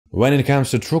When it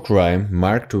comes to true crime,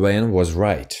 Mark Twain was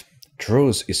right.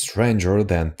 Truth is stranger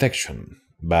than fiction,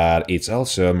 but it's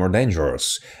also more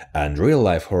dangerous, and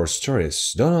real-life horror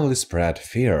stories don't only spread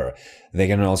fear, they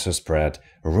can also spread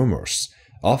rumors,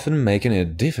 often making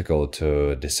it difficult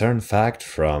to discern fact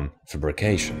from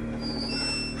fabrication.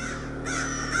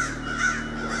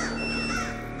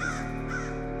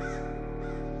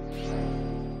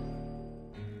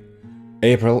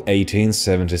 April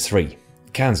 1873.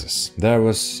 Kansas. There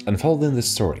was unfolding the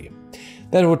story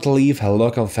that would leave a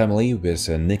local family with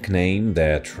a nickname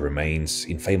that remains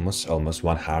infamous almost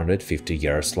 150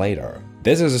 years later.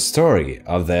 This is a story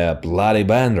of the Bloody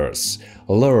Banders,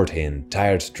 lured in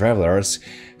tired travelers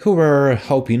who were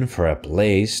hoping for a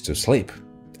place to sleep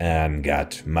and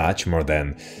got much more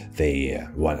than they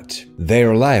wanted.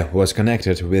 Their life was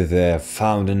connected with the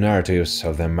founding narratives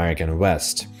of the American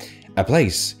West, a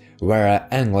place where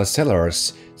Anglo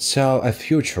settlers saw a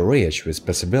future rich with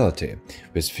possibility,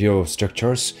 with few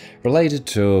structures related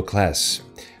to class,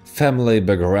 family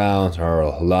background,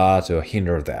 or law to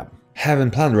hinder them. Having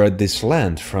plundered this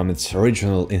land from its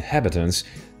original inhabitants,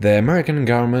 the American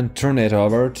government turned it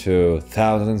over to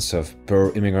thousands of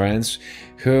poor immigrants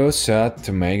who sought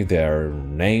to make their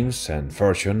names and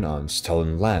fortune on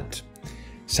stolen land.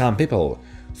 Some people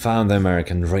found the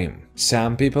American dream,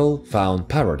 some people found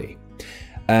poverty,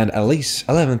 and at least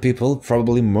 11 people,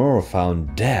 probably more,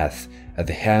 found death at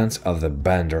the hands of the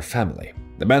Bender family.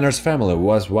 The Bender's family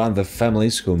was one of the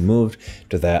families who moved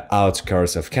to the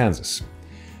outskirts of Kansas.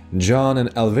 John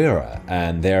and Elvira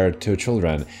and their two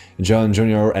children, John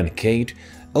Jr. and Kate,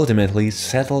 ultimately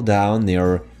settled down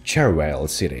near Cherwell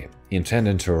City,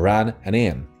 intending to run an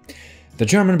inn. The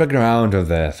German background of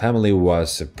the family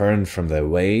was apparent from the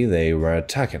way they were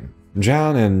talking.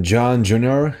 John and John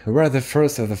Jr. were the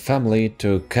first of the family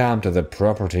to come to the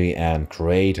property and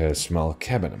create a small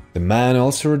cabin. The man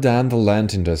also redone the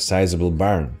land into a sizable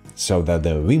barn, so that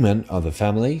the women of the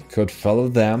family could follow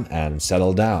them and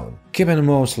settle down. Keeping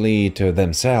mostly to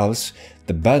themselves,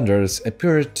 the Benders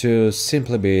appeared to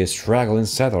simply be struggling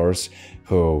settlers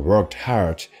who worked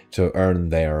hard to earn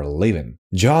their living.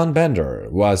 John Bender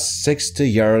was 60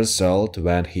 years old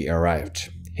when he arrived.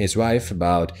 His wife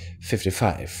about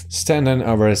 55. Standing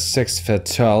over 6 feet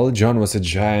tall, John was a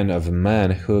giant of a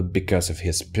man who, because of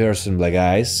his piercing black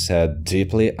eyes set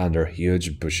deeply under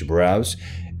huge bushy brows,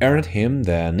 earned him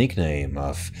the nickname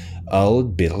of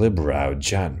Old Beetly-Browed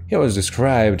John. He was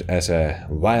described as a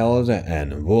wild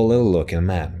and woolly-looking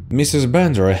man. Mrs.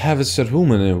 Bender, a heavy-set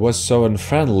woman, was so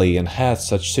unfriendly and had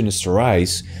such sinister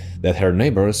eyes that her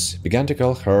neighbors began to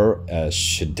call her a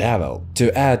she-devil.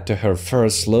 To add to her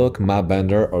first look, Ma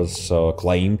Bender also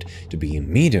claimed to be a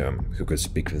medium who could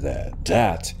speak with the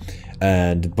dead,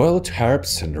 and boiled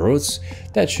herbs and roots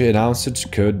that she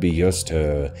announced could be used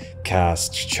to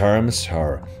cast charms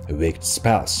or evict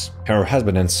spells. Her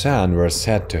husband and son were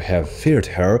said to have feared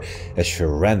her as she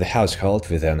ran the household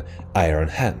with an iron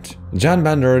hand. John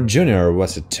Bender Jr.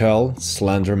 was a tall,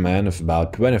 slender man of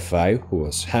about 25 who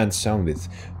was handsome with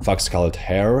fox-colored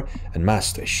hair and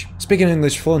mustache. Speaking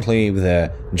English fluently with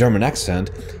a German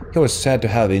accent, he was said to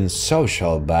have been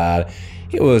social, but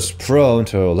he was prone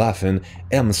to laughing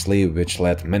aimlessly, which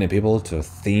led many people to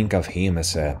think of him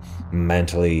as a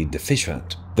mentally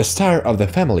deficient. The star of the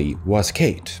family was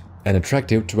Kate, an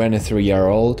attractive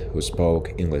 23-year-old who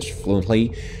spoke English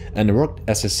fluently and worked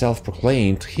as a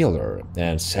self-proclaimed healer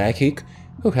and psychic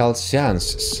who held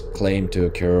seances, claimed to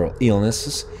cure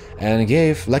illnesses, and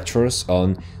gave lectures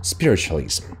on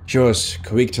spiritualism. She was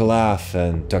quick to laugh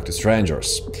and talk to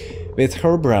strangers. With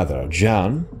her brother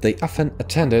John, they often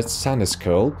attended Sunday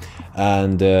school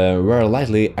and were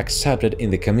lightly accepted in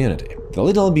the community. The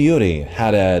little beauty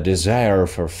had a desire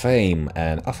for fame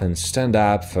and often stood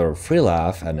up for free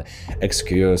love and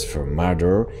excuse for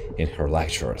murder in her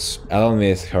lectures. Along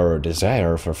with her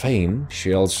desire for fame,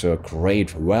 she also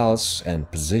craved wealth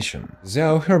and position.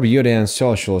 Though her beauty and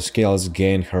social skills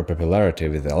gained her popularity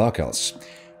with the locals,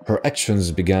 her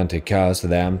actions began to cause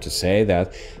them to say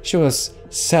that she was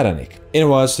satanic. It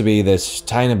was to be this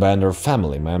tiny Bender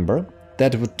family member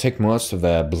that would take most of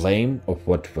the blame of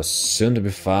what was soon to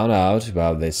be found out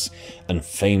about this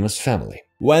infamous family.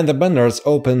 When the Benders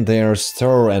opened their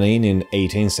store and inn in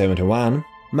 1871,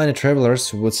 many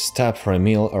travelers would stop for a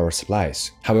meal or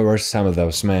supplies. However, some of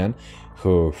those men,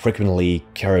 who frequently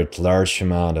carried large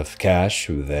amount of cash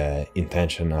with the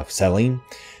intention of selling,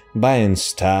 buying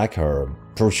stock or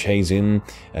purchasing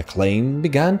a claim,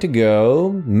 began to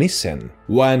go missing.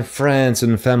 When friends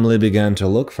and family began to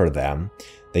look for them,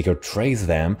 they could trace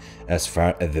them as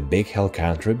far as the Big Hill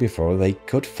Country before they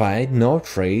could find no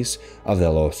trace of the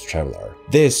lost traveler.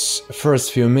 These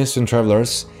first few missing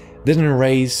travelers didn't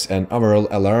raise an overall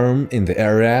alarm in the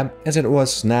area, as it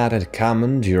was not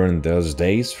uncommon during those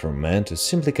days for men to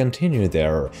simply continue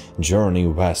their journey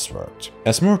westward.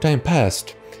 As more time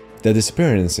passed, the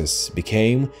disappearances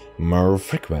became more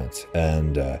frequent,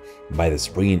 and by the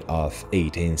spring of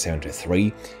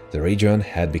 1873, the region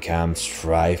had become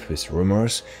rife with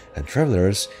rumors, and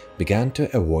travelers began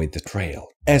to avoid the trail.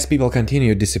 As people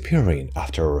continued disappearing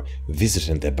after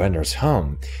visiting the Bender's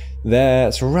home,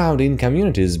 the surrounding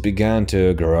communities began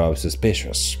to grow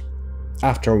suspicious.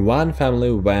 After one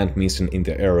family went missing in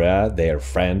the area, their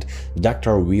friend,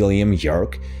 Dr. William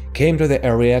York, came to the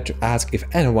area to ask if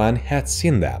anyone had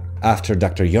seen them. After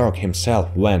Dr. York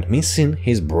himself went missing,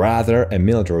 his brother, a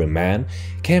military man,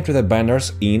 came to the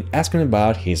Benders' inn asking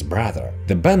about his brother.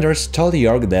 The Benders told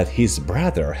York that his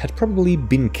brother had probably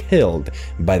been killed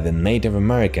by the Native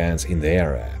Americans in the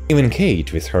area. Even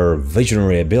Kate, with her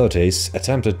visionary abilities,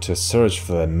 attempted to search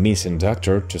for the missing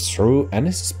doctor to throw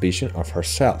any suspicion of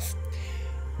herself.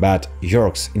 But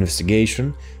York's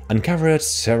investigation uncovered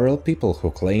several people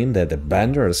who claimed that the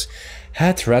Benders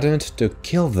had threatened to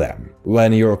kill them.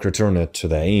 When York returned to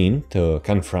the inn to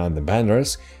confront the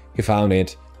Benders, he found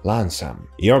it lonesome.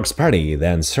 York's party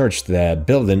then searched the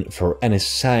building for any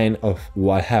sign of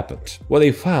what happened. What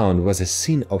they found was a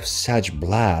scene of such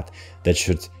blood that,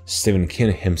 should Stephen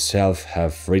King himself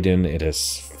have written it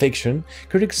as fiction,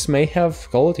 critics may have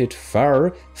called it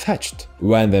far-fetched.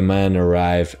 When the men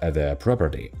arrived at the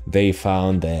property, they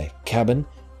found the cabin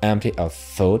empty of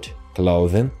food,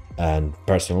 clothing, and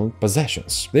personal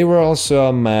possessions. They were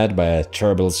also met by a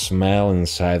terrible smell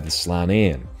inside the Slan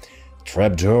Inn. A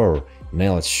trapdoor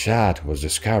nailed shut was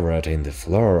discovered in the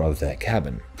floor of the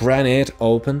cabin. Prying it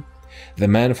open, the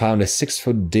men found a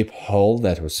 6-foot deep hole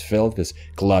that was filled with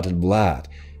clotted blood,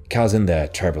 causing the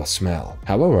terrible smell.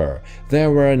 However, there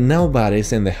were no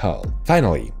bodies in the hole.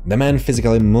 Finally, the men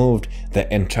physically moved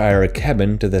the entire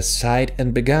cabin to the side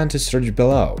and began to search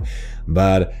below,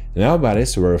 but no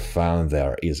bodies were found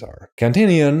there either.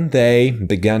 Continuing, they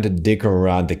began to dig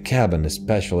around the cabin,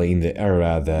 especially in the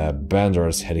area the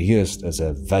Benders had used as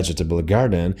a vegetable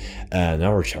garden and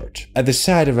orchard. At the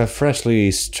side of a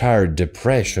freshly scarred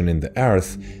depression in the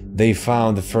earth, they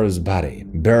found the first body,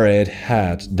 buried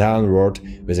head downward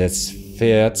with its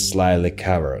feet slightly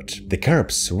covered. The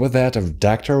corpse was that of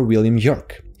Dr. William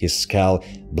York, his skull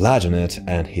bludgeoned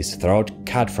and his throat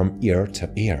cut from ear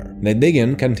to ear. The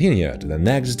digging continued the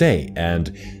next day,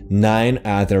 and 9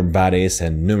 other bodies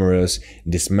and numerous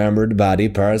dismembered body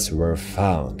parts were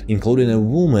found, including a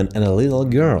woman and a little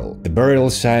girl. The burial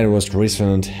site was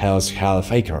recent Hell's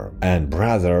Half-Acre, and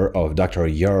brother of Dr.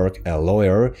 York, a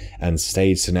lawyer and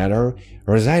state senator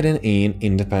residing in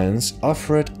Independence,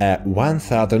 offered a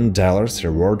 $1,000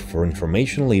 reward for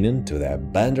information leading to the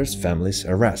Benders family's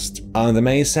arrest. On the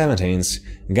May 17th,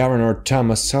 Governor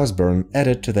Thomas Osborne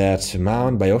added to that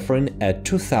amount by offering a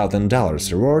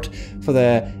 $2,000 reward for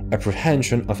the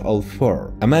apprehension of all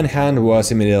 4. A manhunt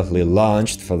was immediately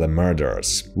launched for the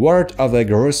murderers. Word of the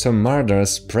gruesome murders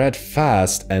spread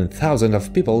fast, and thousands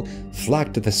of people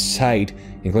flocked to the site,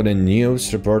 including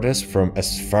news reporters from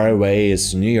as far away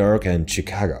as New York and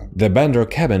Chicago. The Bender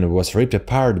cabin was ripped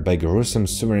apart by gruesome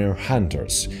souvenir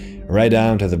hunters, right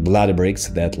down to the bloody bricks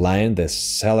that lined the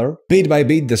cellar. Bit by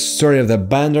bit, the story of the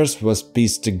Benders was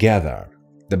pieced together.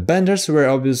 The Benders were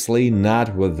obviously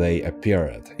not what they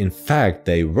appeared. In fact,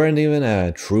 they weren't even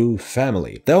a true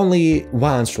family. The only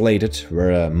ones related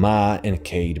were Ma and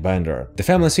Kate Bender. The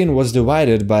family scene was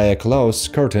divided by a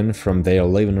closed curtain from their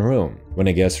living room. When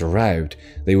a guest arrived,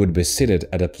 they would be seated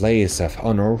at a place of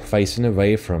honor facing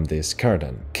away from this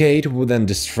curtain. Kate would then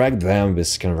distract them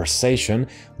with conversation,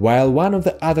 while one of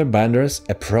the other Benders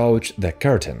approached the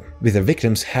curtain. With the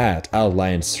victim's head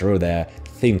outlined through the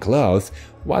thin cloth,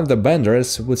 one of the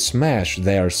Benders would smash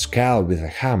their skull with a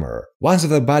hammer. Once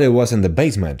the body was in the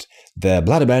basement, the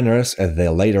Bloody Benders, as they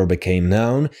later became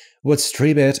known, would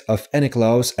strip it of any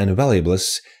clothes and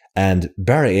valuables and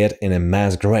bury it in a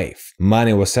mass grave.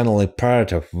 Money was certainly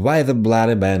part of why the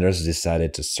Bloody Benders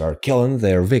decided to start killing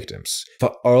their victims.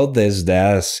 For all these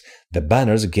deaths, the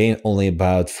Benders gained only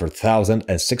about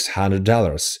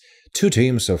 $4,600, 2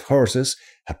 teams of horses,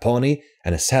 a pony,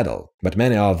 and a saddle. But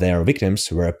many of their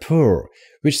victims were poor,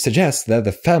 which suggests that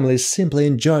the family simply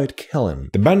enjoyed killing.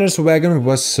 The Benders' wagon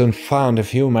was soon found a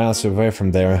few miles away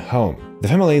from their home. The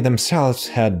family themselves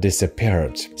had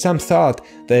disappeared. Some thought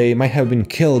they might have been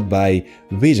killed by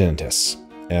vigilantes,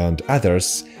 and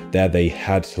others that they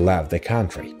had left the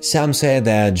country. Some said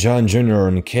that John Jr.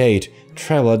 and Kate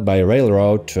traveled by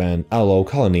railroad to an outlaw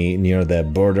colony near the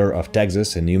border of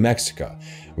Texas and New Mexico,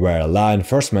 where law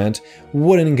enforcement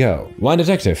wouldn't go. One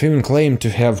detective even claimed to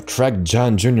have tracked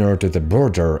John Jr. to the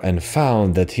border and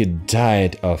found that he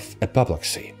died of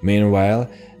apoplexy. Meanwhile,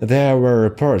 there were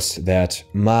reports that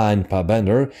Ma and Pa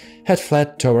Bender had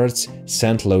fled towards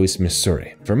St. Louis,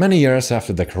 Missouri. For many years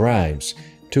after the crimes,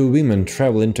 two women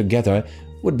traveling together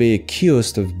would be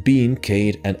accused of being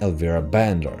Kate and Elvira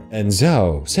Bender. And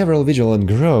though several vigilant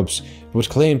groups would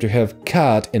claim to have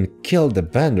caught and killed the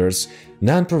Benders,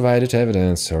 none provided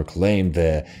evidence or claimed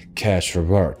the cash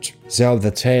reward. So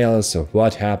the tales of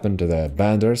what happened to the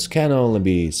Benders can only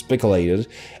be speculated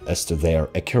as to their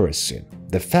accuracy.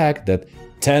 The fact that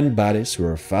 10 bodies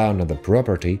were found on the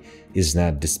property is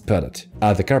not disputed.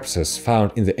 Other corpses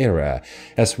found in the area,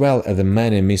 as well as the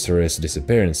many mysterious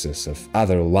disappearances of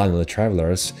other lonely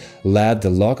travelers, led the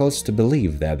locals to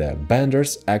believe that the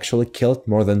Benders actually killed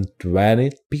more than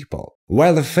 20 people.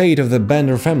 While the fate of the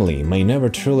Bender family may never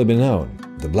truly be known,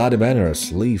 the Bloody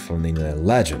Benders live on in a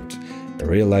legend, a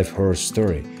real-life horror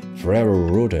story forever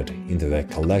rooted into the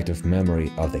collective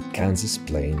memory of the Kansas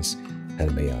Plains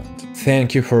and beyond.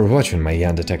 Thank you for watching, my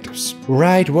young detectives.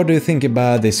 Write what do you think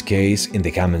about this case in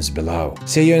the comments below.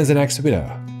 See you in the next video.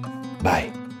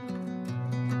 Bye.